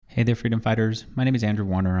Hey there, freedom fighters. My name is Andrew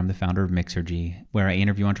Warner. I'm the founder of Mixergy, where I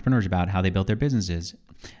interview entrepreneurs about how they built their businesses.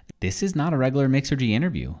 This is not a regular Mixergy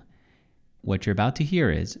interview. What you're about to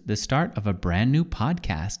hear is the start of a brand new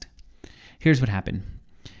podcast. Here's what happened.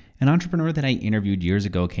 An entrepreneur that I interviewed years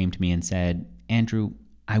ago came to me and said, Andrew,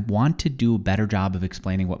 I want to do a better job of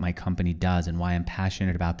explaining what my company does and why I'm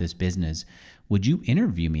passionate about this business. Would you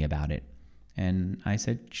interview me about it? And I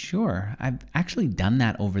said, sure. I've actually done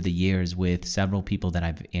that over the years with several people that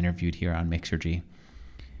I've interviewed here on Mixergy.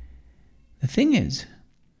 The thing is,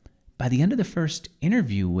 by the end of the first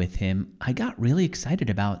interview with him, I got really excited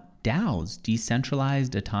about DAOs,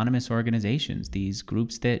 decentralized autonomous organizations, these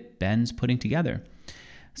groups that Ben's putting together.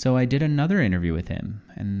 So I did another interview with him,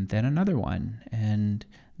 and then another one. And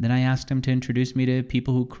then I asked him to introduce me to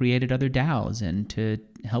people who created other DAOs and to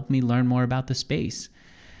help me learn more about the space.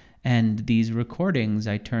 And these recordings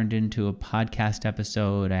I turned into a podcast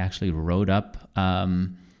episode. I actually wrote up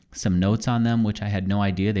some notes on them, which I had no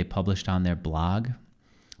idea they published on their blog.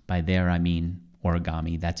 By there, I mean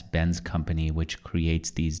Origami. That's Ben's company, which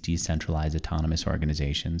creates these decentralized autonomous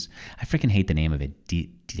organizations. I freaking hate the name of it.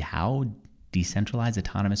 DAO? Decentralized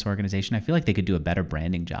Autonomous Organization. I feel like they could do a better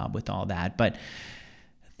branding job with all that. But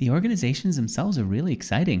the organizations themselves are really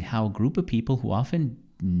exciting. How a group of people who often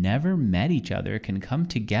never met each other can come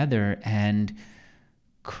together and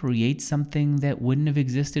create something that wouldn't have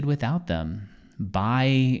existed without them. Buy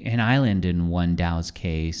an island in one DAO's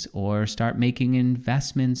case, or start making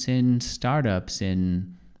investments in startups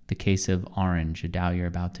in the case of Orange, a DAO you're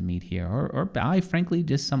about to meet here, or buy, frankly,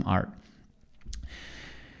 just some art.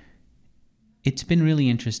 It's been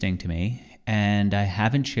really interesting to me, and I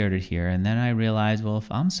haven't shared it here. And then I realized, well,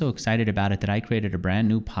 if I'm so excited about it that I created a brand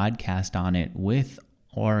new podcast on it with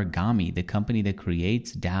Origami, the company that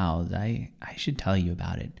creates DAOs, I should tell you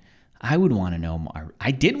about it. I would want to know more.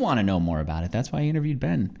 I did want to know more about it. That's why I interviewed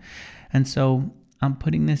Ben. And so I'm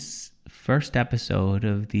putting this first episode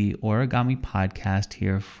of the Origami podcast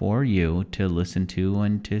here for you to listen to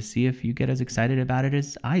and to see if you get as excited about it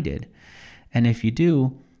as I did. And if you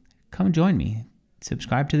do, come join me.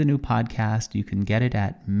 Subscribe to the new podcast. You can get it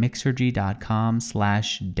at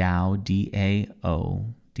mixergy.com/DAO,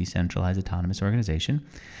 DAO, Decentralized Autonomous Organization.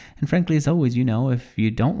 And frankly, as always, if you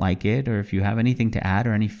don't like it, or if you have anything to add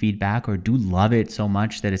or any feedback, or do love it so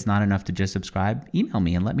much that it's not enough to just subscribe, email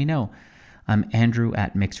me and let me know. I'm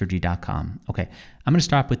andrew@mixergy.com. Okay, I'm going to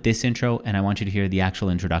start with this intro, and I want you to hear the actual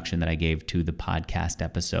introduction that I gave to the podcast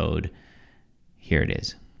episode. Here it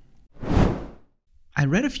is. I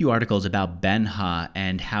read a few articles about Ben Ha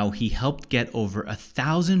and how he helped get over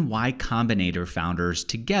 1,000 Y Combinator founders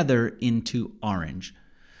together into Orange.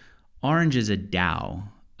 Orange is a DAO,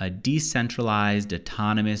 a decentralized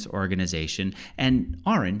autonomous organization, and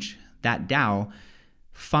Orange, that DAO,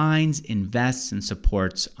 finds, invests, and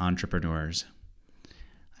supports entrepreneurs.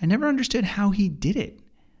 I never understood how he did it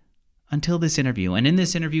until this interview. And in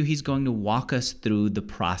this interview, he's going to walk us through the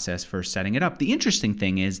process for setting it up. The interesting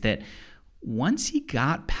thing is that once he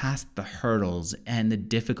got past the hurdles and the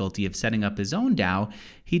difficulty of setting up his own DAO,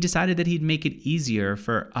 he decided that he'd make it easier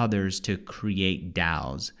for others to create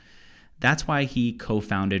DAOs. That's why he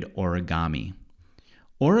co-founded Origami.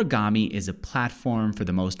 Origami is a platform for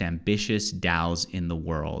the most ambitious DAOs in the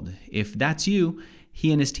world. If that's you,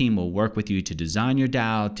 he and his team will work with you to design your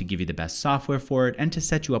DAO, to give you the best software for it, and to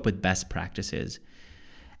set you up with best practices.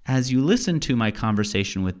 As you listen to my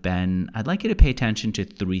conversation with Ben, I'd like you to pay attention to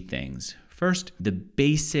three things. First, the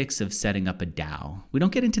basics of setting up a DAO. We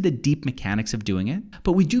don't get into the deep mechanics of doing it,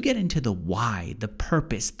 but we do get into the why, the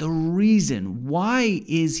purpose, the reason. Why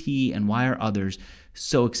is he and why are others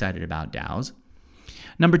so excited about DAOs?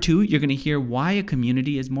 Number two, you're going to hear why a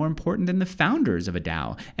community is more important than the founders of a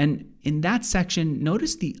DAO. And in that section,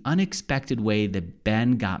 notice the unexpected way that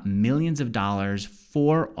Ben got millions of dollars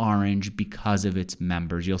for Orange because of its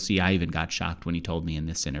members. You'll see I even got shocked when he told me in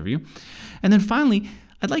this interview. And then finally,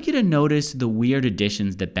 I'd like you to notice the weird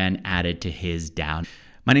additions that Ben added to his DAO.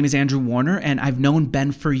 My name is Andrew Warner, and I've known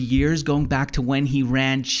Ben for years, going back to when he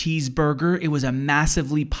ran Cheeseburger. It was a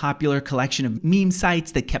massively popular collection of meme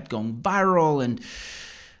sites that kept going viral, and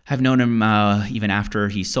I've known him even after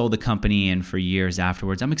he sold the company and for years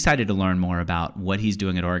afterwards. I'm excited to learn more about what he's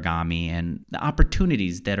doing at Origami and the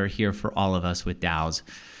opportunities that are here for all of us with DAOs.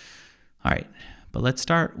 All right, but let's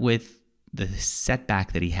start with the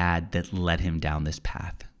setback that he had that led him down this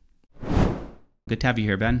path. Good to have you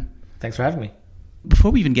here, Ben. Thanks for having me.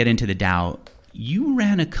 Before we even get into the DAO, you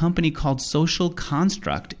ran a company called Social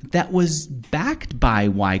Construct that was backed by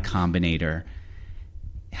Y Combinator.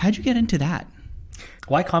 How'd you get into that?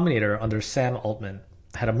 Y Combinator under Sam Altman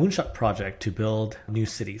had a moonshot project to build new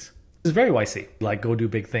cities. It's very YC, like go do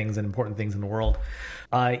big things and important things in the world.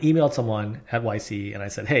 I emailed someone at YC and I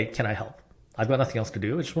said, hey, can I help? I've got nothing else to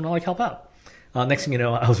do. I just want to like help out. Next thing you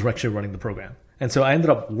know, I was actually running the program. And so I ended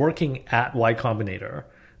up working at Y Combinator,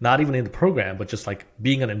 not even in the program, but just like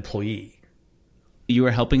being an employee. You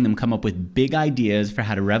were helping them come up with big ideas for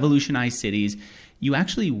how to revolutionize cities. You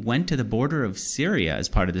actually went to the border of Syria as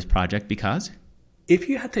part of this project because? If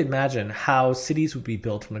you had to imagine how cities would be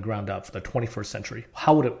built from the ground up for the 21st century,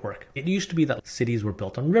 how would it work? It used to be that cities were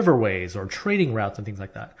built on riverways or trading routes and things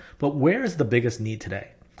like that. But where is the biggest need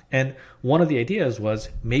today? And one of the ideas was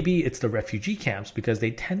maybe it's the refugee camps because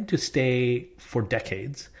they tend to stay for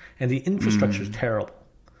decades and the infrastructure is terrible.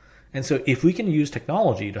 And so if we can use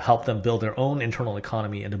technology to help them build their own internal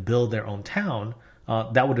economy and to build their own town,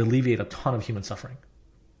 that would alleviate a ton of human suffering.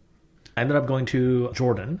 I ended up going to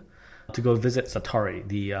Jordan to go visit Zatari,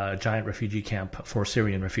 the giant refugee camp for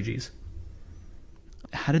Syrian refugees.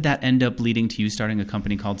 How did that end up leading to you starting a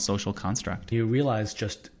company called Social Construct? You realize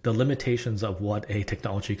just the limitations of what a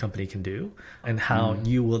technology company can do and how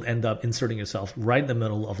you will end up inserting yourself right in the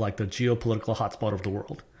middle of like the geopolitical hotspot of the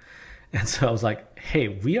world. And so I was like, hey,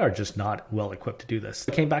 we are just not well equipped to do this.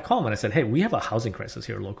 I came back home and I said, hey, we have a housing crisis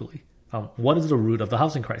here locally. What is the root of the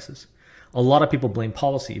housing crisis? A lot of people blame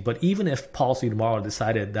policy, but even if policy tomorrow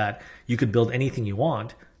decided that you could build anything you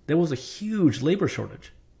want, there was a huge labor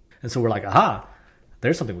shortage. And so we're like, aha,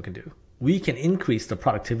 there's something we can do. We can increase the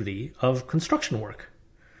productivity of construction work.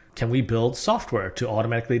 Can we build software to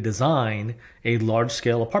automatically design a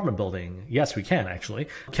large-scale apartment building? Yes, we can, actually.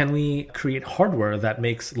 Can we create hardware that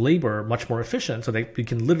makes labor much more efficient so that we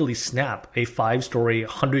can literally snap a 5-story,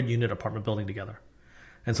 100-unit apartment building together?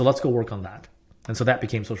 And so let's go work on that. And so that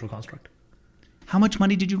became Social Construct. How much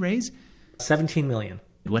money did you raise? $17 million.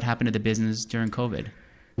 What happened to the business during COVID?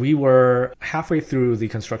 We were halfway through the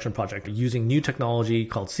construction project using new technology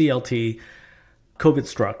called CLT. COVID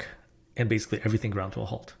struck and basically everything ground to a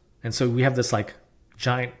halt. And so we have this like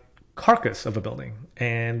giant carcass of a building.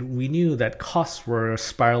 And we knew that costs were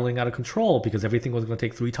spiraling out of control because everything was going to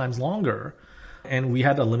take 3 times longer. And we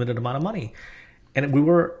had a limited amount of money. And we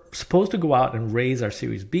were supposed to go out and raise our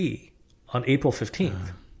Series B on April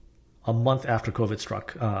 15th, a month after COVID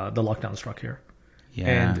struck, the lockdown struck here. Yeah.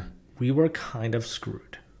 And we were kind of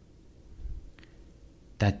screwed.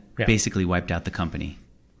 That basically wiped out the company.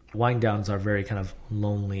 Wind downs are very kind of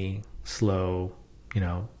lonely, slow,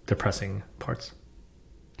 depressing parts.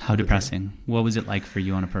 How depressing? What was it like for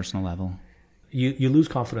you on a personal level? You lose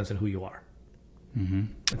confidence in who you are. Mm-hmm.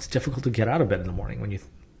 It's difficult to get out of bed in the morning when you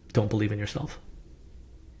don't believe in yourself.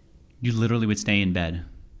 You literally would stay in bed.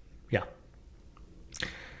 Yeah.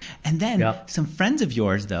 And then some friends of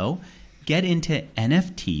yours, though, get into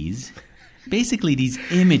NFTs, basically these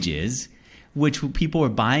images which people were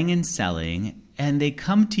buying and selling, and they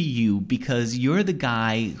come to you because you're the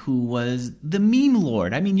guy who was the meme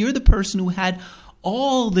lord. I mean, you're the person who had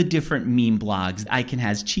all the different meme blogs. Icon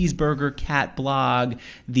has Cheeseburger Cat blog,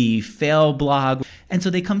 the Fail blog. And so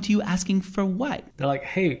they come to you asking for what? They're like,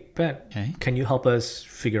 hey, Ben, can you help us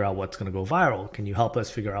figure out what's going to go viral? Can you help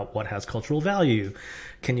us figure out what has cultural value?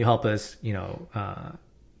 Can you help us,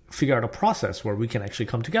 figure out a process where we can actually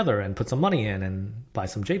come together and put some money in and buy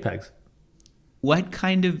some JPEGs? What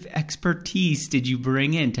kind of expertise did you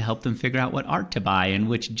bring in to help them figure out what art to buy and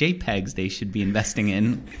which JPEGs they should be investing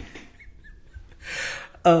in?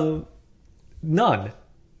 None.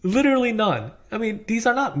 Literally none. I mean, these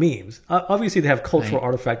are not memes. Obviously, they have cultural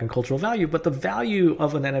artifact and cultural value, but the value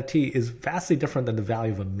of an NFT is vastly different than the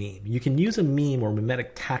value of a meme. You can use a meme or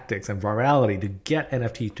mimetic tactics and virality to get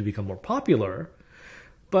NFTs to become more popular,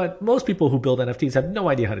 but most people who build NFTs have no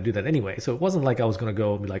idea how to do that anyway. So it wasn't like I was going to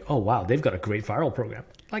go and be like, oh, wow, they've got a great viral program.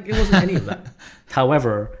 Like, it wasn't any of that.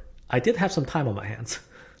 However, I did have some time on my hands.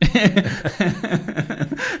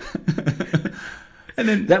 And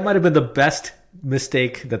then that might have been the best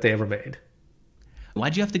mistake that they ever made.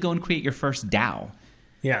 Why'd you have to go and create your first DAO?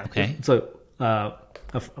 Yeah. Okay. So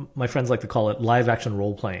my friends like to call it live action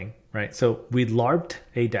role playing, right? So we LARPed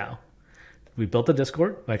a DAO. We built a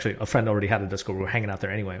Discord. Actually, a friend already had a Discord. We were hanging out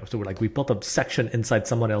there anyway. So we built a section inside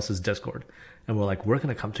someone else's Discord. And we're like, we're going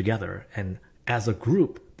to come together and as a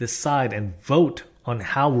group decide and vote on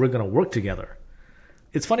how we're going to work together.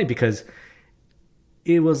 It's funny because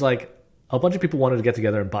it was like a bunch of people wanted to get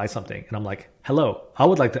together and buy something. And I'm like, hello, I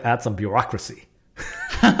would like to add some bureaucracy.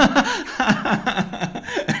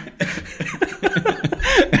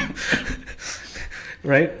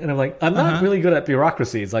 Right? And I'm like, I'm not really good at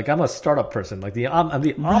bureaucracy. It's like, I'm a startup person. Like I'm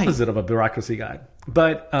the opposite of a bureaucracy guy.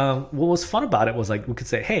 But what was fun about it was like, we could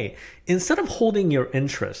say, hey, instead of holding your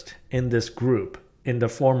interest in this group in the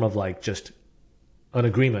form of like just an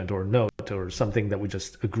agreement or note or something that we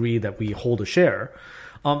just agree that we hold a share,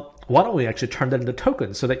 why don't we actually turn that into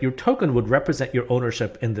tokens so that your token would represent your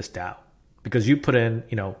ownership in this DAO? Because you put in,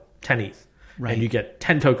 10 ETH, right, and you get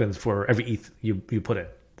 10 tokens for every ETH you put in,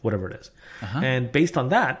 whatever it is. And based on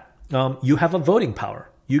that, you have a voting power.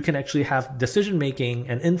 You can actually have decision making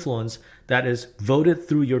and influence that is voted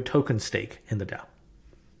through your token stake in the DAO.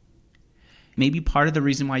 Maybe part of the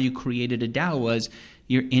reason why you created a DAO was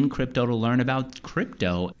you're in crypto to learn about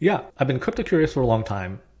crypto. Yeah, I've been crypto curious for a long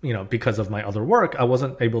time. Because of my other work, I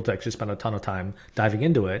wasn't able to actually spend a ton of time diving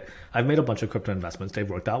into it. I've made a bunch of crypto investments. They've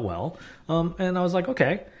worked out well. And I was like,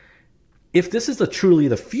 okay, if this is truly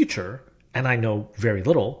the future and I know very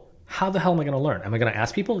little, how the hell am I going to learn? Am I going to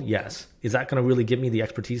ask people? Yes. Is that going to really give me the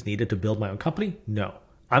expertise needed to build my own company? No.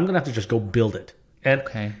 I'm going to have to just go build it. And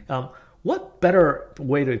what better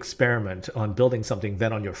way to experiment on building something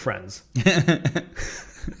than on your friends?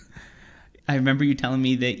 I remember you telling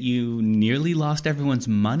me that you nearly lost everyone's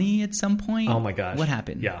money at some point. Oh my gosh. What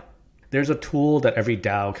happened? Yeah. There's a tool that every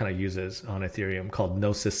DAO kind of uses on Ethereum called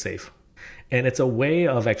Gnosis Safe. And it's a way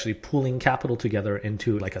of actually pooling capital together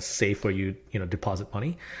into like a safe where you deposit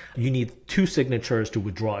money. You need 2 signatures to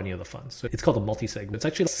withdraw any of the funds. So it's called a multi-sig. It's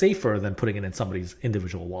actually safer than putting it in somebody's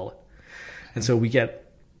individual wallet. And so we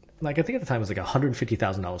get, I think at the time it was like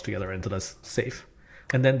 $150,000 together into this safe.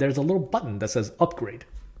 And then there's a little button that says upgrade.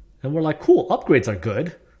 And we're like, cool, upgrades are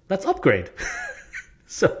good. Let's upgrade.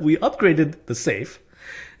 So we upgraded the safe.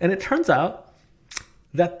 And it turns out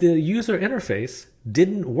that the user interface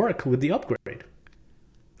didn't work with the upgrade.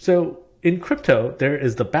 So in crypto, there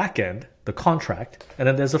is the back end, the contract, and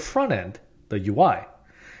then there's a front end, the UI.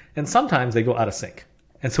 And sometimes they go out of sync.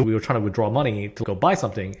 And so we were trying to withdraw money to go buy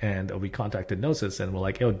something, and we contacted Gnosis, and we're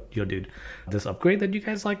like, yo, dude, this upgrade that you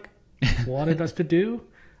guys wanted us to do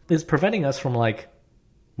is preventing us from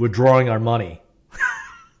withdrawing our money.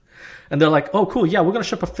 And they're like, oh, cool. Yeah, we're going to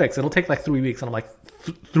ship a fix. It'll take 3 weeks. And I'm like,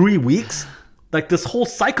 3 weeks? This whole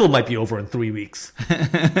cycle might be over in 3 weeks.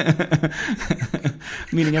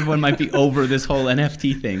 Meaning everyone might be over this whole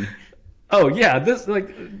NFT thing. Oh, yeah. This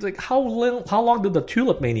how long did the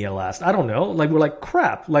tulip mania last? I don't know. We're like,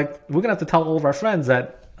 crap. We're going to have to tell all of our friends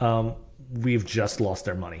that we've just lost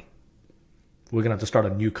their money. We're going to have to start a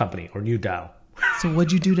new company or new DAO. So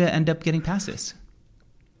what'd you do to end up getting past this?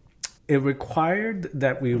 It required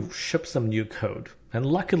that we ship some new code. And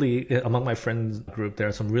luckily, among my friends group, there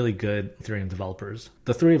are some really good Ethereum developers.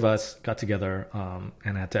 The 3 of us got together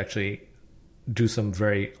and had to actually do some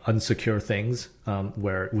very unsecure things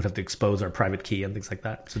where we'd have to expose our private key and things like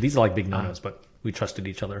that. So these are big no-nos, but we trusted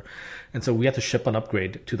each other. And so we had to ship an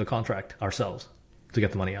upgrade to the contract ourselves to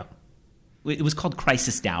get the money out. It was called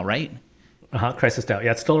Crisis DAO, right? Crisis DAO.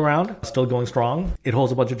 Yeah, it's still around, still going strong. It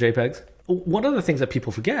holds a bunch of JPEGs. One of the things that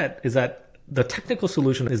people forget is that the technical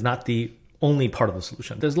solution is not the only part of the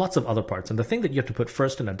solution. There's lots of other parts. And the thing that you have to put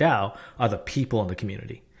first in a DAO are the people in the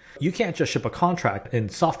community. You can't just ship a contract in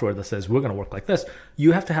software that says we're going to work like this.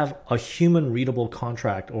 You have to have a human readable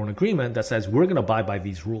contract or an agreement that says we're going to abide by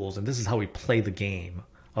these rules. And this is how we play the game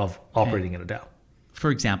of operating in a DAO. For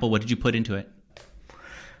example, what did you put into it?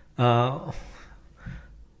 Well,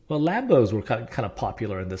 Lambos were kind of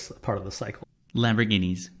popular in this part of the cycle.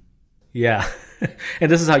 Lamborghinis. Yeah.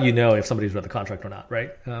 And this is how you know if somebody's read the contract or not,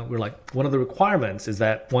 right? We're like, one of the requirements is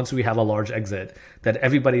that once we have a large exit, that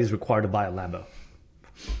everybody is required to buy a Lambo.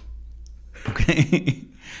 Okay.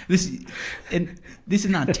 This is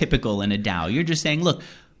not typical in a DAO. You're just saying, look,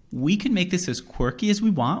 we can make this as quirky as we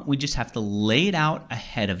want. We just have to lay it out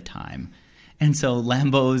ahead of time. And so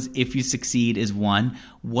Lambos, if you succeed, is one.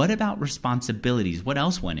 What about responsibilities? What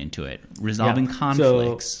else went into it? Resolving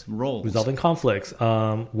conflicts, roles. Resolving conflicts.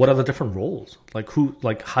 What are the different roles?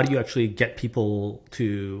 How do you actually get people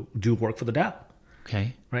to do work for the DAO?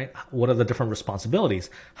 Okay. Right? What are the different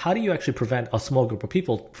responsibilities? How do you actually prevent a small group of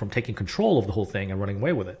people from taking control of the whole thing and running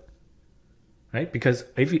away with it? Right? Because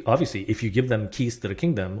if you give them keys to the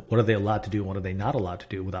kingdom, what are they allowed to do and what are they not allowed to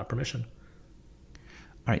do without permission?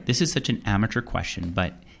 All right, this is such an amateur question,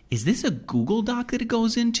 but is this a Google Doc that it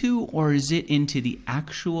goes into, or is it into the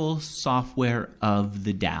actual software of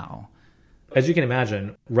the DAO? As you can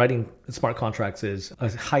imagine, writing smart contracts is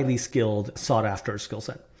a highly skilled, sought-after skill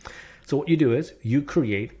set. So what you do is you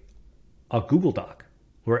create a Google Doc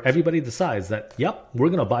where everybody decides that, yep, we're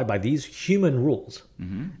going to abide by these human rules.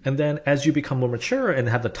 Mm-hmm. And then as you become more mature and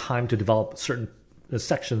have the time to develop certain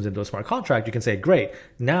sections into a smart contract, you can say, great,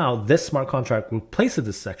 now this smart contract replaces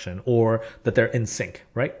this section, or that they're in sync,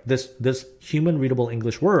 right? This human readable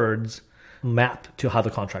English words map to how the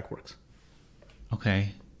contract works.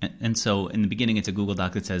 Okay. And so in the beginning, it's a Google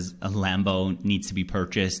Doc that says a Lambo needs to be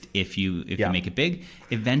purchased if you make it big.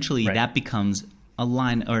 Eventually, that becomes a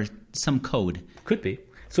line or some code. Could be.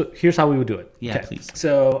 So here's how we would do it. Yeah, please.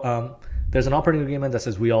 So there's an operating agreement that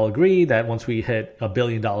says we all agree that once we hit $1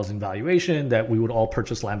 billion in valuation, that we would all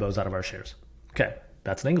purchase Lambos out of our shares. Okay,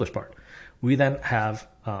 that's the English part. We then have,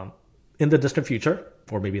 in the distant future,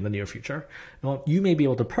 or maybe in the near future, you may be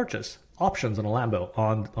able to purchase options on a Lambo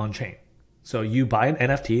on chain. So you buy an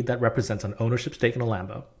NFT that represents an ownership stake in a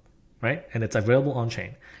Lambo, right? And it's available on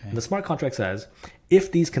chain. Okay. And the smart contract says,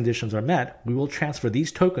 if these conditions are met, we will transfer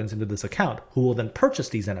these tokens into this account, who will then purchase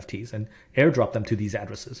these NFTs and airdrop them to these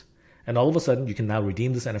addresses. And all of a sudden, you can now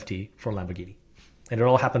redeem this NFT for a Lamborghini. And it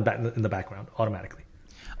all happened back in the background automatically.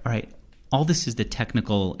 All right. All this is the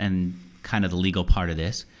technical and kind of the legal part of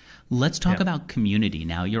this. Let's talk about community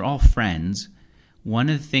now. You're all friends. One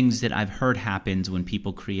of the things that I've heard happens when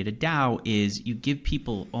people create a DAO is you give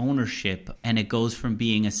people ownership, and it goes from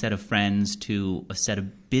being a set of friends to a set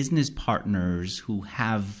of business partners who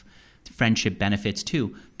have friendship benefits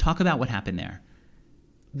too. Talk about what happened there.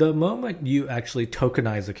 The moment you actually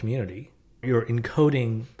tokenize a community, you're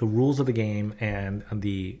encoding the rules of the game and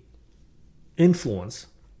the influence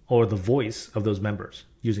or the voice of those members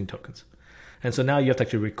using tokens. And so now you have to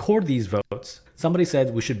actually record these votes. Somebody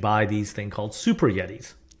said we should buy these thing called Super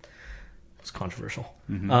Yetis. It's controversial.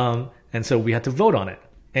 Mm-hmm. And so we had to vote on it.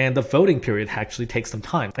 And the voting period actually takes some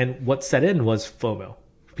time. And what set in was FOMO.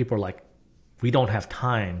 People are like, we don't have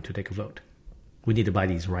time to take a vote. We need to buy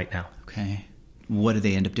these right now. Okay. What do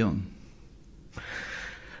they end up doing?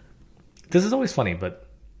 This is always funny, but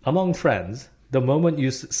among friends, the moment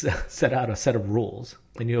you set out a set of rules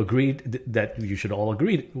and you agreed that you should all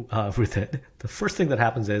agree with it, the first thing that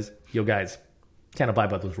happens is, yo guys, can't abide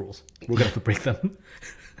by those rules. We're going to have to break them.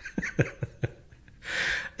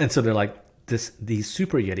 And so they're like, these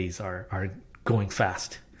Super Yetis are going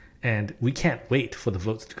fast. And we can't wait for the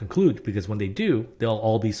votes to conclude, because when they do, they'll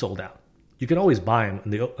all be sold out. You can always buy them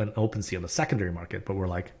in an OpenSea on the secondary market, but we're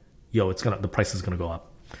like, yo, the price is going to go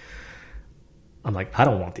up. I'm like, I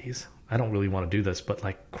don't want these. I don't really want to do this, but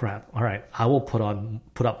like, crap. All right, I will put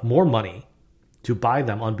up more money to buy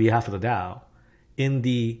them on behalf of the DAO in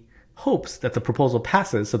the hopes that the proposal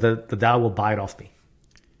passes so that the DAO will buy it off me,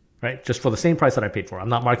 right? Just for the same price that I paid for. I'm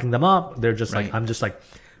not marking them up. They're just like, I'm just like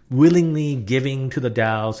willingly giving to the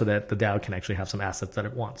DAO so that the DAO can actually have some assets that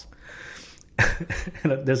it wants.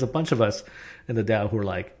 And there's a bunch of us in the DAO who are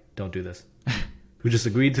like, don't do this. We just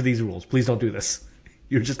agreed to these rules. Please don't do this.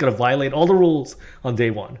 You're just going to violate all the rules on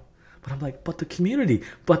day one. But I'm like, but the community,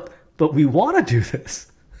 but we want to do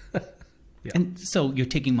this. Yeah. And so you're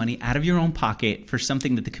taking money out of your own pocket for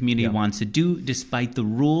something that the community wants to do, despite the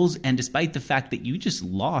rules and despite the fact that you just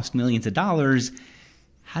lost millions of dollars.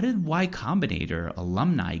 How did Y Combinator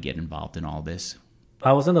alumni get involved in all this?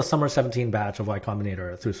 I was in the summer 17 batch of Y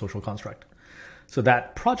Combinator through Social Construct. So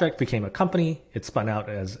that project became a company. It spun out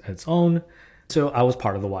as its own. So I was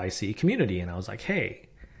part of the YC community, and I was like, hey,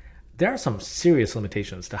 there are some serious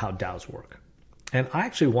limitations to how DAOs work. And I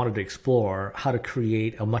actually wanted to explore how to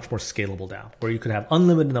create a much more scalable DAO where you could have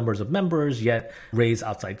unlimited numbers of members, yet raise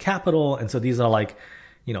outside capital. And so these are like,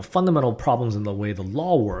 fundamental problems in the way the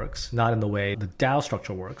law works, not in the way the DAO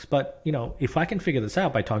structure works. But, if I can figure this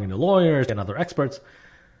out by talking to lawyers and other experts,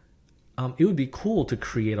 it would be cool to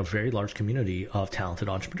create a very large community of talented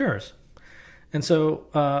entrepreneurs. And so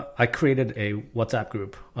I created a WhatsApp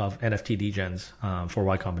group of NFT degens for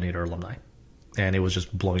Y Combinator alumni. And it was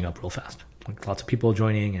just blowing up real fast. Like lots of people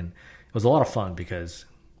joining. And it was a lot of fun because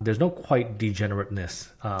there's no quite degenerateness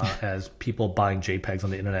as people buying JPEGs on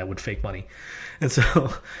the internet with fake money. And so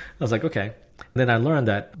I was like, okay. And then I learned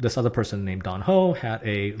that this other person named Don Ho had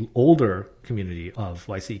a older community of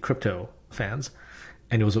YC crypto fans.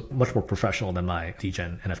 And it was much more professional than my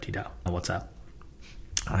degen NFT DAO on WhatsApp.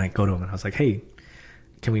 I go to him and I was like, hey,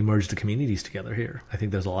 can we merge the communities together here? I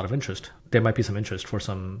think there's a lot of interest. There might be some interest for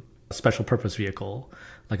some special purpose vehicle,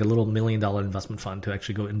 like a little $1 million investment fund to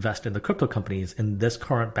actually go invest in the crypto companies in this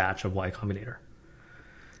current batch of Y Combinator.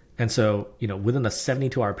 And so, within a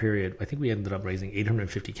 72-hour period, I think we ended up raising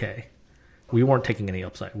 $850K. We weren't taking any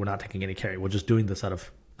upside. We're not taking any carry. We're just doing this out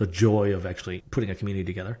of the joy of actually putting a community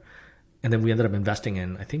together. And then we ended up investing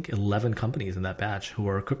in, I think, 11 companies in that batch who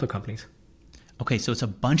were crypto companies. Okay, so it's a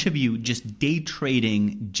bunch of you just day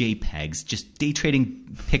trading JPEGs, just day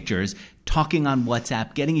trading pictures, talking on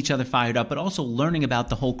WhatsApp, getting each other fired up, but also learning about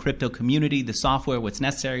the whole crypto community, the software, what's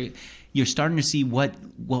necessary. You're starting to see what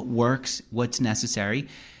works, what's necessary.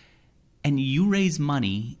 And you raise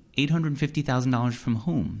money, $850,000 from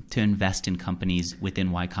whom to invest in companies within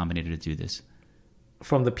Y Combinator to do this?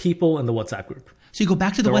 From the people in the WhatsApp group. So you go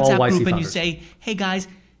back to the They're all WhatsApp YC group and you founders. say, hey guys,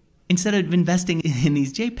 instead of investing in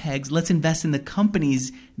these JPEGs, let's invest in the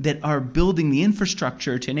companies that are building the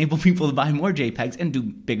infrastructure to enable people to buy more JPEGs and do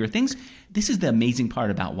bigger things. This is the amazing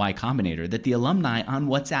part about Y Combinator, that the alumni on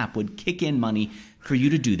WhatsApp would kick in money for you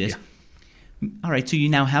to do this. Yeah. All right, so you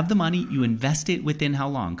now have the money. You invest it within how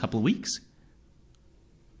long? A couple of weeks?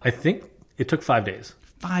 I think it took 5 days.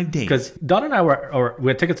 5 days. Because Don and I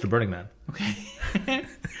we had tickets to Burning Man. Okay.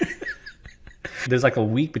 There's like a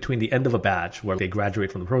week between the end of a batch where they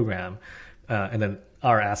graduate from the program and then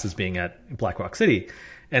our ass is being at Black Rock City.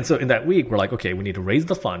 And so in that week, we're like, okay, we need to raise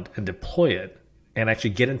the fund and deploy it and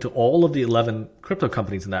actually get into all of the 11 crypto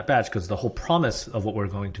companies in that batch, because the whole promise of what we're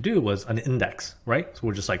going to do was an index, right? So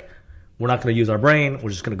we're just like, we're not going to use our brain. We're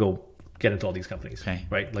just going to go get into all these companies, okay,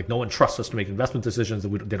 right? Like no one trusts us to make investment decisions.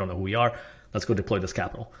 They don't know who we are. Let's go deploy this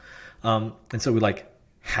capital. And so we like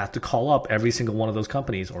had to call up every single one of those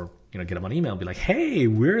companies, or get them on email and be like, hey,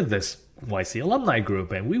 we're this YC alumni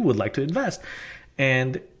group and we would like to invest.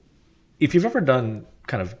 And if you've ever done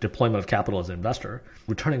kind of deployment of capital as an investor,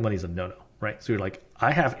 returning money is a no-no, right? So you're like,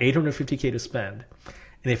 I have $850K to spend,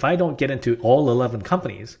 and if I don't get into all 11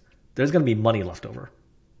 companies, there's going to be money left over.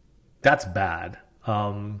 That's bad.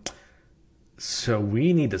 So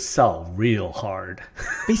we need to sell real hard.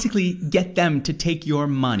 Basically, get them to take your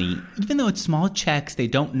money, even though it's small checks. They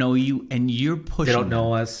don't know you, and you're pushing. They don't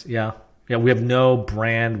know us. Yeah. We have no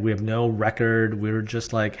brand. We have no record. We're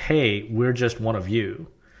just like, hey, we're just one of you,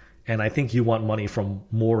 and I think you want money from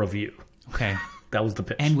more of you. Okay. That was the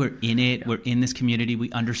pitch. And we're in it. We're in this community.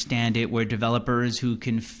 We understand it. We're developers who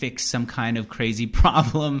can fix some kind of crazy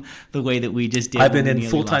problem the way that we just did. I've been in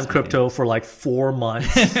full-time crypto for like 4 months.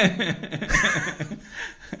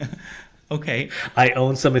 Okay. I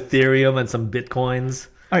own some Ethereum and some Bitcoins.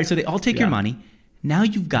 All right. So they all take your money. Now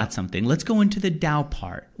you've got something. Let's go into the DAO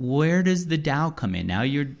part. Where does the DAO come in? Now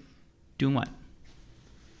you're doing what?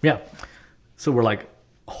 Yeah. So we're like,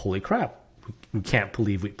 holy crap. We can't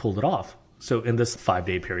believe we pulled it off. So in this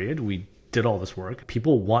 5-day period, we did all this work.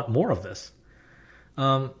 People want more of this.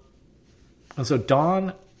 And so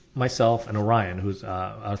Don, myself, and Orion, who's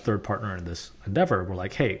our third partner in this endeavor, were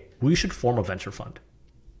like, hey, we should form a venture fund.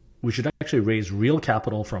 We should actually raise real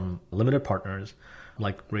capital from limited partners,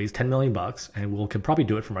 like raise $10 million, and we can probably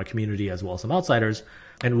do it from our community as well as some outsiders,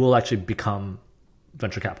 and we'll actually become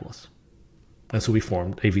venture capitalists. And so we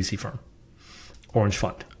formed a VC firm, Orange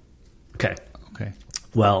Fund. Okay.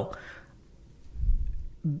 Well,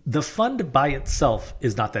 the fund by itself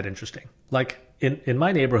is not that interesting. Like in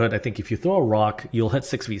my neighborhood, I think if you throw a rock, you'll hit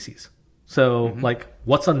 6 VCs. So like,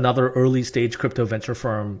 what's another early stage crypto venture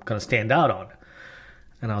firm going to stand out on?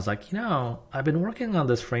 And I was like, I've been working on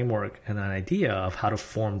this framework and an idea of how to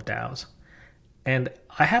form DAOs. And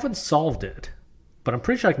I haven't solved it, but I'm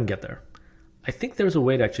pretty sure I can get there. I think there's a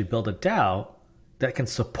way to actually build a DAO that can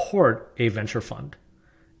support a venture fund.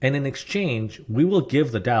 And in exchange, we will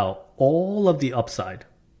give the DAO all of the upside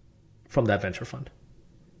from that venture fund.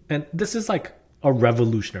 And this is like a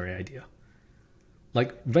revolutionary idea.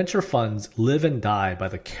 Like venture funds live and die by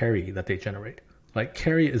the carry that they generate. Like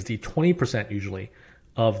carry is the 20% usually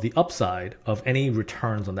of the upside of any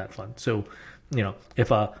returns on that fund. So,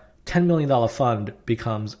 if a $10 million fund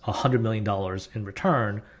becomes $100 million in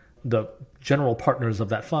return, the general partners of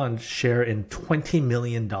that fund share in $20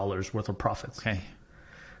 million worth of profits. Okay.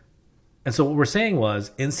 And so what we're saying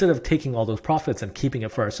was, instead of taking all those profits and keeping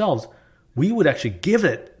it for ourselves, we would actually give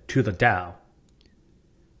it to the DAO.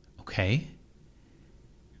 Okay.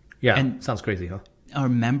 Yeah, and sounds crazy, huh? Are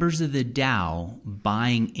members of the DAO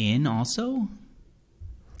buying in also?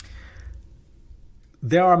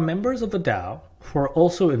 There are members of the DAO who are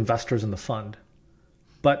also investors in the fund.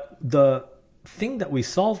 But the thing that we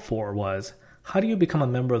solved for was, how do you become a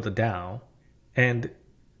member of the DAO and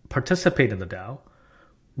participate in the DAO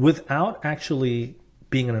without actually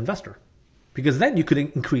being an investor? Because then you could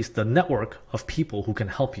increase the network of people who can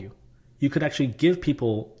help you. You could actually give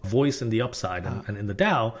people voice in the upside and in the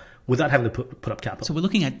DAO without having to put up capital. So we're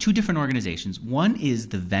looking at two different organizations. One is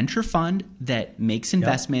the venture fund that makes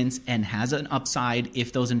investments and has an upside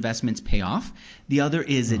if those investments pay off. The other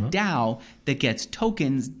is a DAO that gets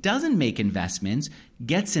tokens, doesn't make investments,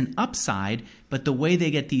 gets an upside, but the way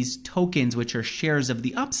they get these tokens, which are shares of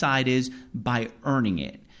the upside, is by earning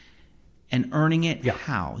it. And earning it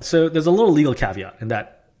how? So there's a little legal caveat in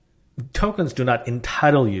that tokens do not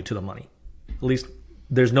entitle you to the money. At least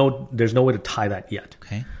there's no way to tie that yet.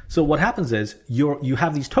 Okay. So what happens is you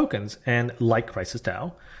have these tokens, and like Crisis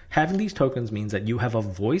DAO, having these tokens means that you have a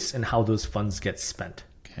voice in how those funds get spent.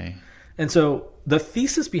 Okay. And so the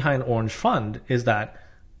thesis behind Orange Fund is that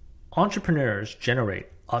entrepreneurs generate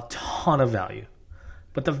a ton of value.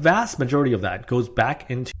 But the vast majority of that goes back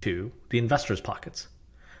into the investors' pockets.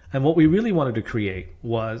 And what we really wanted to create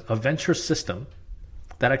was a venture system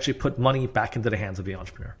that actually put money back into the hands of the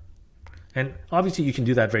entrepreneur. And obviously you can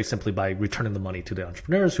do that very simply by returning the money to the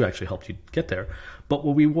entrepreneurs who actually helped you get there. But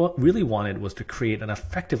what we really wanted was to create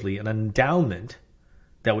effectively an endowment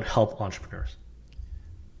that would help entrepreneurs.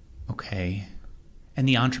 Okay. And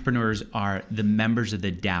the entrepreneurs are the members of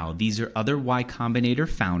the DAO. These are other Y Combinator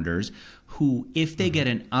founders who, if they get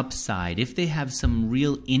an upside, if they have some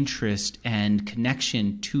real interest and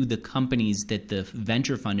connection to the companies that the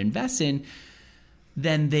venture fund invests in,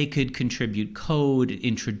 then they could contribute code,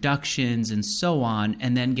 introductions, and so on,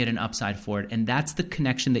 and then get an upside for it. And that's the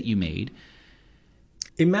connection that you made.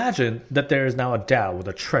 Imagine that there is now a DAO with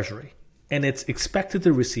a treasury, and it's expected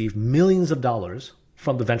to receive millions of dollars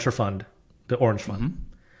from the venture fund, the Orange Fund.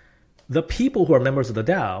 Mm-hmm. The people who are members of the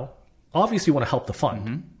DAO obviously want to help the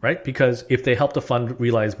fund, right? Because if they help the fund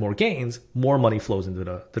realize more gains, more money flows into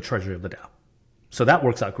the treasury of the DAO. So that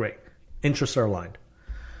works out great. Interests are aligned.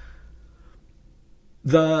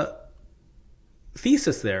 The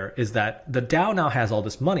thesis there is that the DAO now has all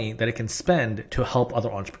this money that it can spend to help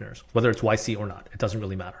other entrepreneurs, whether it's YC or not. It doesn't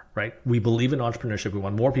really matter, right? We believe in entrepreneurship. We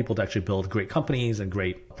want more people to actually build great companies and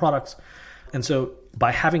great products. And so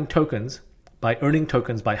by having tokens, by earning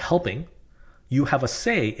tokens, by helping, you have a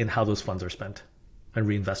say in how those funds are spent and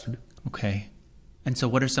reinvested. Okay. And so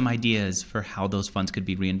what are some ideas for how those funds could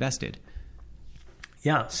be reinvested?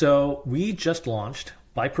 Yeah. So we just launched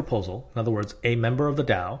by proposal. In other words, a member of the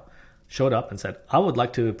DAO showed up and said, I would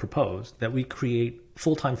like to propose that we create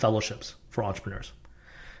full-time fellowships for entrepreneurs.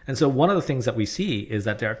 And so one of the things that we see is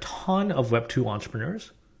that there are a ton of Web2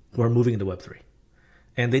 entrepreneurs who are moving into Web3.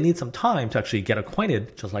 And they need some time to actually get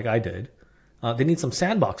acquainted, just like I did. They need some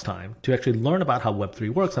sandbox time to actually learn about how Web3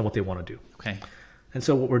 works and what they want to do. Okay. And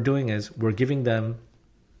so what we're doing is we're giving them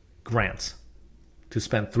grants to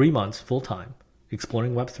spend 3 months full-time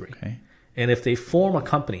exploring Web3. Okay. And if they form a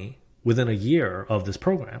company within a year of this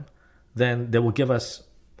program, then they will give us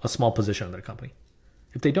a small position in their company.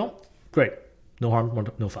 If they don't, great. No harm,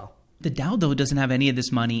 no foul. The DAO, though, doesn't have any of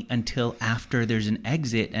this money until after there's an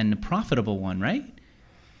exit and a profitable one, right?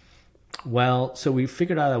 Well, so we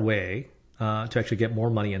figured out a way to actually get more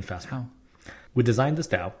money in faster. How? We designed this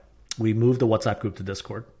DAO. We moved the WhatsApp group to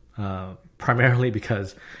Discord, primarily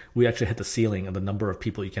because we actually hit the ceiling of the number of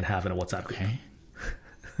people you can have in a WhatsApp group. Okay.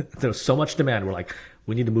 There was so much demand. We're like,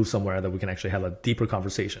 we need to move somewhere that we can actually have a deeper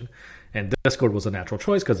conversation. And Discord was a natural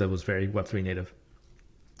choice because it was very Web3 native.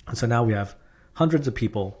 And so now we have hundreds of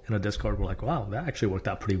people in a Discord. We're like, wow, that actually worked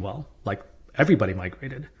out pretty well. Like everybody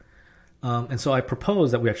migrated. And so I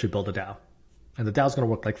proposed that we actually build a DAO. And the DAO is going to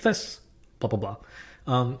work like this, blah, blah, blah.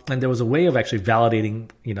 And there was a way of actually validating,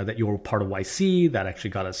 that you were part of YC. That actually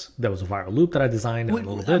got us. There was a viral loop that I designed a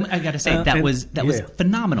little bit. I got to say that was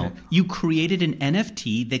phenomenal. Yeah. You created an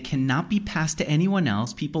NFT that cannot be passed to anyone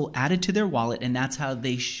else. People add it to their wallet, and that's how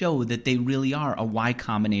they show that they really are a Y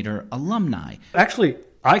Combinator alumni. Actually,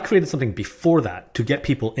 I created something before that to get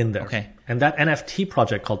people in there. Okay. And that NFT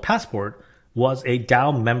project called Passport was a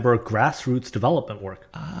DAO member grassroots development work.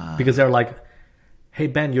 Because they're like, hey,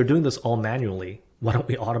 Ben, you're doing this all manually. Why don't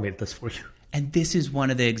we automate this for you? And this is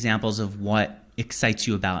one of the examples of what excites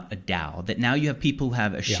you about a DAO, that now you have people who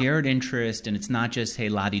have a shared interest, and it's not just, hey,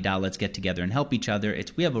 la-di-da, let's get together and help each other.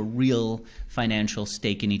 It's we have a real financial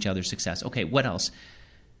stake in each other's success. Okay, what else?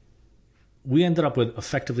 We ended up with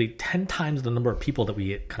effectively 10 times the number of people that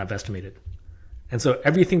we kind of estimated. And so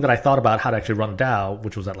everything that I thought about how to actually run a DAO,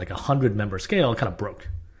 which was at like a 100-member scale, kind of broke.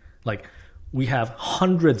 Like we have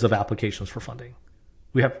hundreds of applications for funding.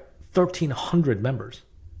 We have 1,300 members.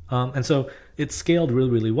 And so it scaled really,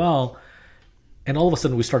 really well. And all of a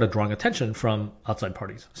sudden we started drawing attention from outside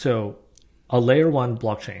parties. So a layer 1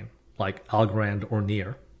 blockchain like Algorand or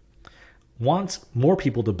Near wants more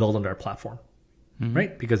people to build on their platform,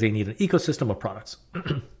 right? Because they need an ecosystem of products.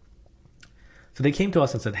 So they came to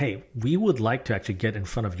us and said, hey, we would like to actually get in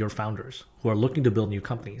front of your founders who are looking to build new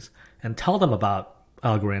companies and tell them about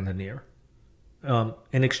Algorand and Near.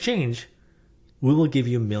 In exchange, we will give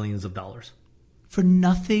you millions of dollars. For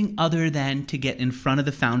nothing other than to get in front of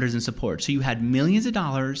the founders and support. So you had millions of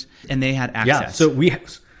dollars and they had access. Yeah,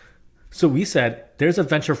 so we said, there's a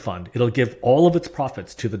venture fund. It'll give all of its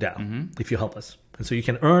profits to the DAO if you help us. And so you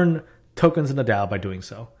can earn tokens in the DAO by doing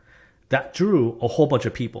so. That drew a whole bunch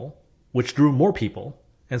of people, which drew more people.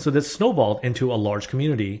 And so this snowballed into a large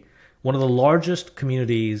community, one of the largest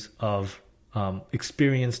communities of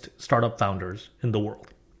experienced startup founders in the world.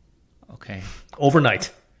 Okay.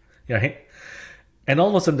 Overnight. Right? And all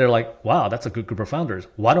of a sudden they're like, wow, that's a good group of founders.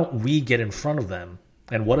 Why don't we get in front of them?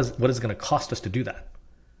 And what is it going to cost us to do that?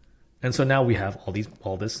 And so now we have all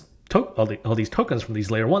these tokens from these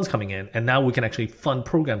layer ones coming in, and now we can actually fund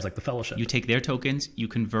programs like the fellowship. You take their tokens, you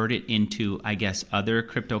convert it into, I guess, other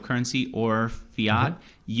cryptocurrency or fiat.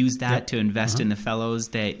 Use that to invest in the fellows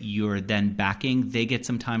that you're then backing. They get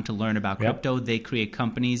some time to learn about crypto. They create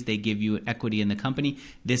companies. They give you equity in the company.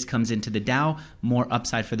 This comes into the DAO, more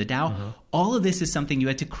upside for the DAO. All of this is something you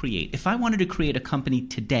had to create. If I wanted to create a company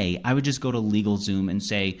today, I would just go to LegalZoom and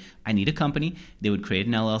say, I need a company. They would create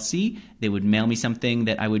an LLC. They would mail me something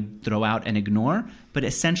that I would throw out and ignore. But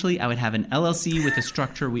essentially, I would have an LLC with a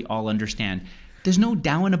structure we all understand. There's no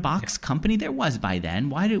DAO in a box company. There was by then.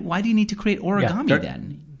 Why do you need to create Origami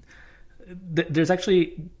then? There's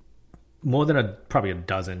actually more than probably a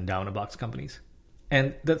dozen DAO in a box companies.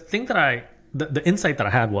 And the thing that the insight that I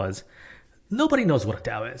had was nobody knows what a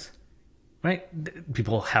DAO is, right?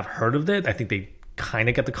 People have heard of it. I think they kind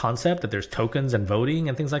of get the concept that there's tokens and voting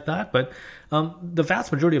and things like that. But the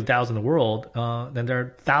vast majority of DAOs in the world, and there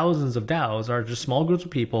are thousands of DAOs, are just small groups of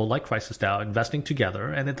people like Crisis DAO investing together.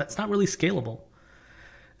 And that's not really scalable.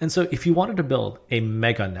 And so if you wanted to build a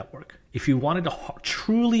mega network, if you wanted to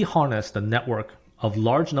truly harness the network of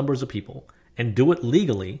large numbers of people and do it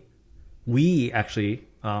legally, we actually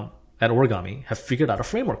at Origami have figured out a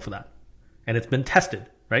framework for that. And it's been tested,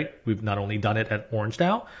 right? We've not only done it at Orange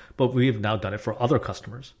DAO, but we've now done it for other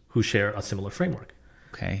customers who share a similar framework.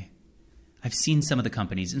 Okay. I've seen some of the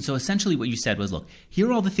companies. And so essentially what you said was, look, here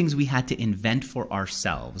are all the things we had to invent for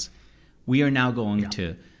ourselves. We are now going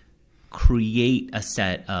to create a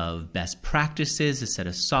set of best practices, a set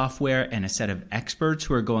of software, and a set of experts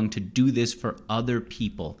who are going to do this for other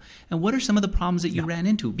people. And what are some of the problems that you ran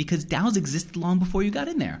into? Because DAOs existed long before you got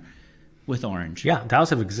in there with Orange. Yeah, DAOs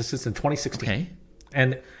have existed since 2016. Okay.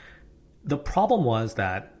 And the problem was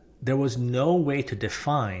that there was no way to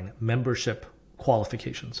define membership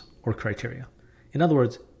qualifications or criteria. In other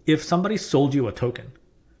words, if somebody sold you a token,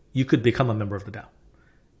 you could become a member of the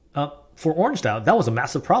DAO. For Orange DAO, that was a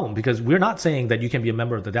massive problem because we're not saying that you can be a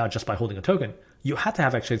member of the DAO just by holding a token. You had to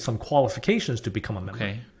have actually some qualifications to become a member.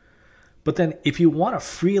 Okay. But then if you want to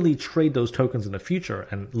freely trade those tokens in the future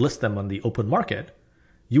and list them on the open market,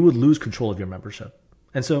 you would lose control of your membership.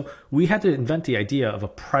 And so we had to invent the idea of a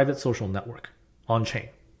private social network on chain,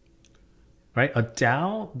 right? A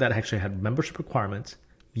DAO that actually had membership requirements,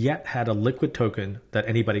 yet had a liquid token that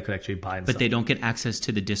anybody could actually buy and sell. But they don't get access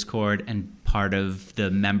to the Discord and part of the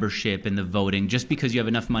membership and the voting. Just because you have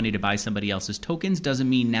enough money to buy somebody else's tokens doesn't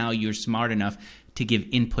mean now you're smart enough to give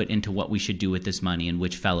input into what we should do with this money and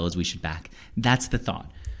which fellows we should back. That's the thought.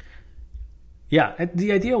 Yeah,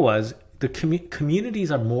 the idea was the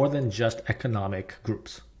communities are more than just economic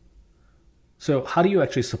groups. So how do you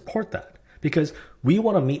actually support that? Because we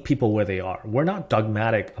want to meet people where they are. We're not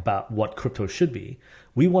dogmatic about what crypto should be.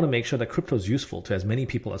 We want to make sure that crypto is useful to as many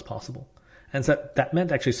people as possible. And so that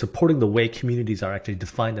meant actually supporting the way communities are actually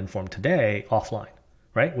defined and formed today offline,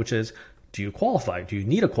 right? Which is, do you qualify? Do you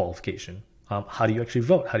need a qualification? How do you actually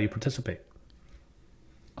vote? How do you participate?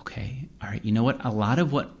 Okay. All right. You know what? A lot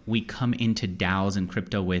of what we come into DAOs and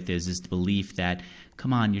crypto with is the belief that,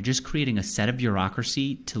 come on, you're just creating a set of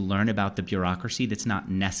bureaucracy to learn about the bureaucracy that's not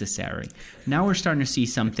necessary. Now we're starting to see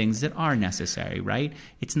some things that are necessary, right?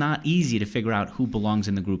 It's not easy to figure out who belongs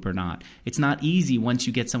in the group or not. It's not easy once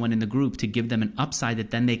you get someone in the group to give them an upside that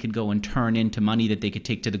then they could go and turn into money that they could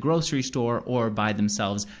take to the grocery store or buy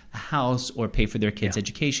themselves a house or pay for their kids'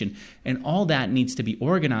 education. And all that needs to be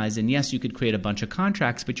organized. And yes, you could create a bunch of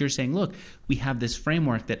contracts, but you're saying, look, we have this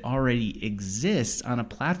framework that already exists on a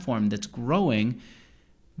platform that's growing.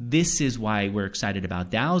 This is why we're excited about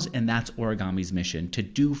DAOs, and that's Origami's mission, to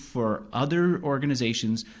do for other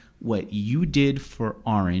organizations what you did for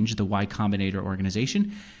Orange, the Y Combinator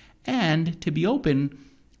organization, and to be open.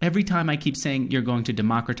 Every time I keep saying you're going to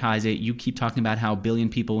democratize it, you keep talking about how a billion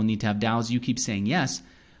people will need to have DAOs, you keep saying yes,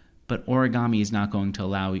 but Origami is not going to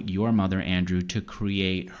allow your mother, Andrew, to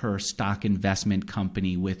create her stock investment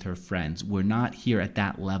company with her friends. We're not here at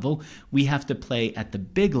that level. We have to play at the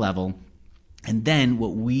big level. And then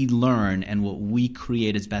what we learn and what we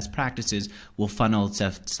create as best practices will funnel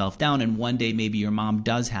itself down. And one day maybe your mom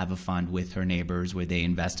does have a fund with her neighbors where they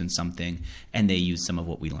invest in something and they use some of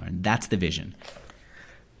what we learned. That's the vision.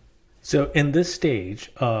 So in this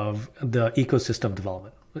stage of the ecosystem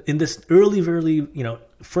development, in this early,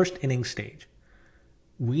 first inning stage,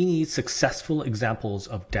 we need successful examples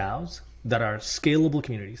of DAOs that are scalable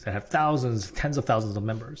communities that have thousands, tens of thousands of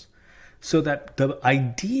members, so that the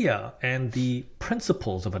idea and the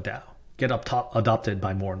principles of a DAO get adopted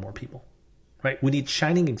by more and more people, right? We need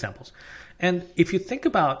shining examples. And if you think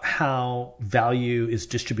about how value is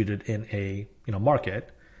distributed in a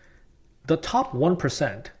market, the top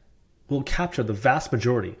 1% will capture the vast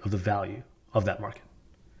majority of the value of that market,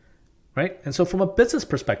 right? And so from a business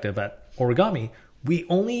perspective at Origami, we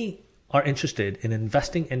only are interested in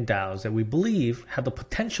investing in DAOs that we believe have the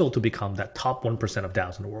potential to become that top 1% of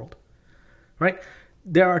DAOs in the world, right?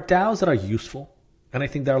 There are DAOs that are useful. And I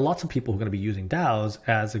think there are lots of people who are going to be using DAOs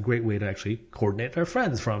as a great way to actually coordinate their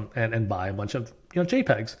friends and buy a bunch of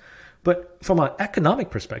JPEGs. But from an economic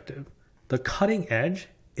perspective, the cutting edge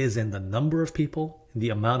is in the number of people, the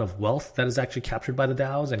amount of wealth that is actually captured by the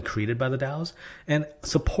DAOs and created by the DAOs, and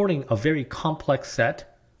supporting a very complex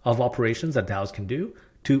set of operations that DAOs can do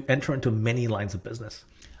to enter into many lines of business.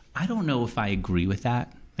 I don't know if I agree with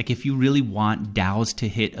that. Like, if you really want DAOs to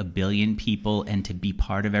hit 1 billion people and to be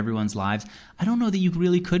part of everyone's lives, I don't know that you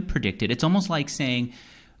really could predict it. It's almost like saying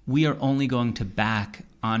we are only going to back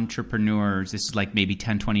entrepreneurs, this is like maybe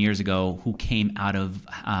 10, 20 years ago, who came out of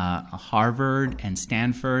Harvard and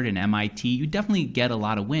Stanford and MIT. You definitely get a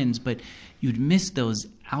lot of wins, but you'd miss those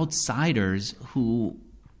outsiders who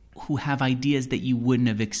have ideas that you wouldn't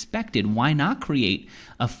have expected. Why not create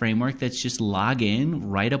a framework that's just log in,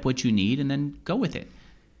 write up what you need, and then go with it?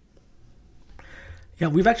 Yeah,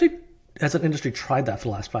 we've actually, as an industry, tried that for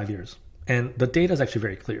the last 5 years. And the data is actually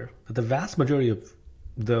very clear that the vast majority of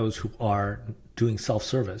those who are doing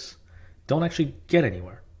self-service don't actually get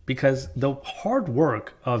anywhere, because the hard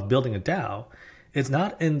work of building a DAO is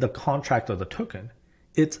not in the contract or the token.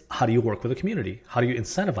 It's how do you work with the community? How do you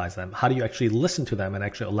incentivize them? How do you actually listen to them and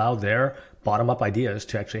actually allow their bottom-up ideas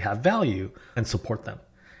to actually have value and support them?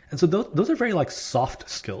 And so those are very like soft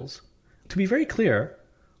skills. To be very clear,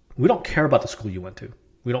 we don't care about the school you went to.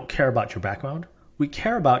 We don't care about your background. We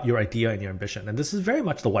care about your idea and your ambition. And this is very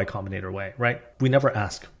much the Y Combinator way, right? We never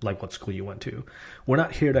ask like what school you went to. We're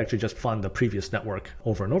not here to actually just fund the previous network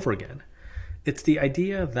over and over again. It's the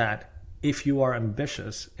idea that if you are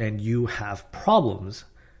ambitious and you have problems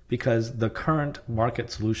because the current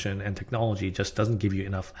market solution and technology just doesn't give you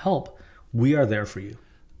enough help, we are there for you.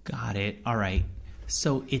 Got it. All right.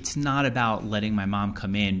 So it's not about letting my mom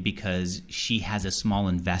come in because she has a small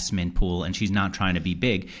investment pool and she's not trying to be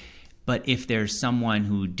big. But if there's someone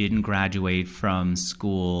who didn't graduate from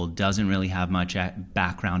school, doesn't really have much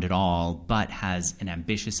background at all, but has an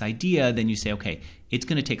ambitious idea, then you say, okay, it's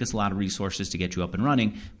going to take us a lot of resources to get you up and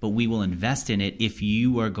running, but we will invest in it if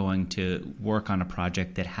you are going to work on a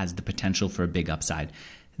project that has the potential for a big upside.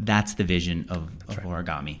 That's the vision of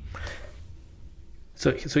Origami.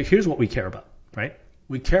 So here's what we care about, right?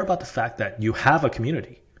 We care about the fact that you have a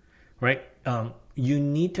community, right? You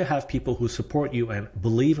need to have people who support you and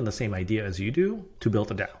believe in the same idea as you do to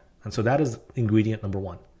build a DAO. And so that is ingredient number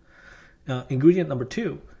one. Ingredient number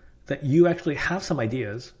two, that you actually have some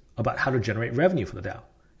ideas about how to generate revenue for the DAO.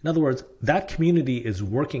 In other words, that community is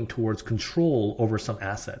working towards control over some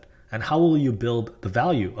asset. And how will you build the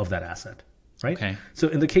value of that asset, right? Okay. So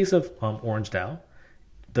in the case of Orange DAO,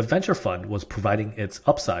 the venture fund was providing its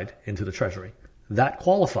upside into the treasury. That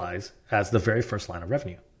qualifies as the very first line of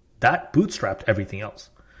revenue. That bootstrapped everything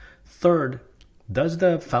else. Third, does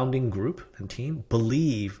the founding group and team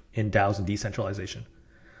believe in DAOs and decentralization?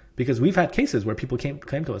 Because we've had cases where people came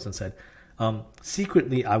to us and said,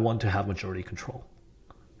 secretly, I want to have majority control.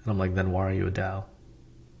 And I'm like, then why are you a DAO?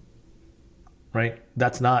 Right?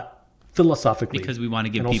 That's not philosophically. Because we want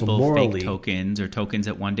to give people fake tokens or tokens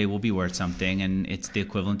that one day will be worth something, and it's the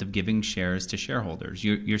equivalent of giving shares to shareholders.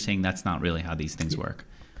 You're saying that's not really how these things work.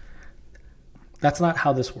 That's not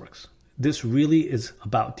how this works. This really is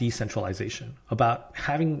about decentralization, about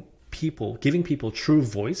having people, giving people true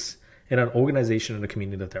voice in an organization and a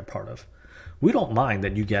community that they're part of. We don't mind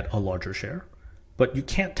that you get a larger share, but you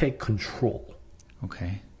can't take control.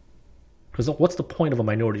 Okay. Because what's the point of a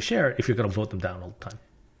minority share if you're going to vote them down all the time?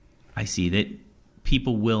 I see that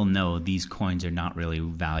people will know these coins are not really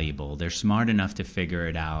valuable. They're smart enough to figure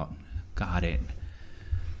it out. Got it.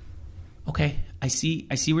 Okay. I see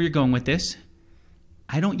where you're going with this.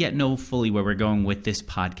 I don't yet know fully where we're going with this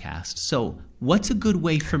podcast. So what's a good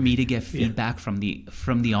way for me to get feedback from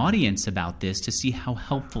the audience about this to see how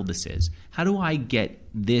helpful this is? How do I get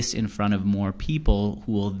this in front of more people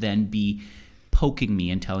who will then be poking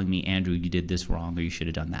me and telling me, Andrew, you did this wrong or you should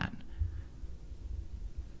have done that?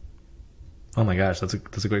 Oh my gosh, that's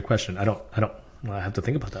a great question. I have to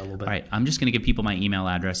think about that a little bit. All right, I'm just going to give people my email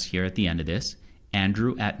address here at the end of this.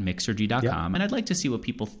 Andrew@mixergy.com. Yep. And I'd like to see what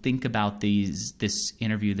people think about this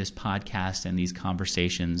interview, this podcast, and these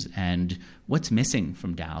conversations, and what's missing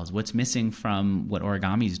from DAOs, what's missing from what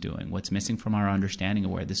Origami is doing, what's missing from our understanding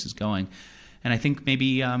of where this is going. And I think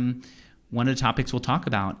maybe one of the topics we'll talk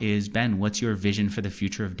about is, Ben, what's your vision for the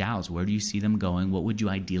future of DAOs? Where do you see them going? What would you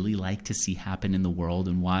ideally like to see happen in the world,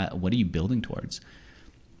 and what are you building towards?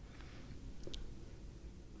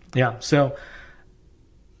 Yeah. So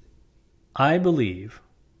I believe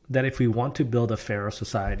that if we want to build a fairer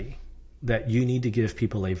society, that you need to give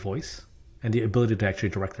people a voice and the ability to actually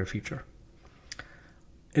direct their future.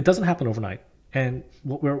 It doesn't happen overnight. And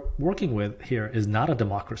what we're working with here is not a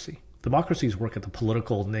democracy. Democracies work at the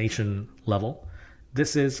political nation level.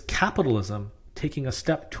 This is capitalism taking a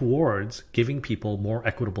step towards giving people more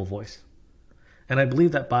equitable voice. And I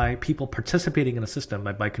believe that by people participating in a system,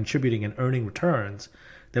 by contributing and earning returns,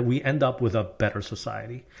 that we end up with a better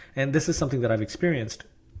society. And this is something that I've experienced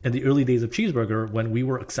in the early days of Cheeseburger when we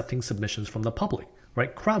were accepting submissions from the public,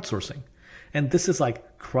 right? Crowdsourcing. And this is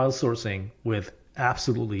like crowdsourcing with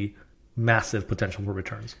absolutely massive potential for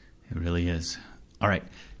returns. It really is. All right.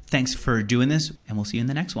 Thanks for doing this, and we'll see you in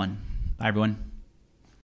the next one. Bye, everyone.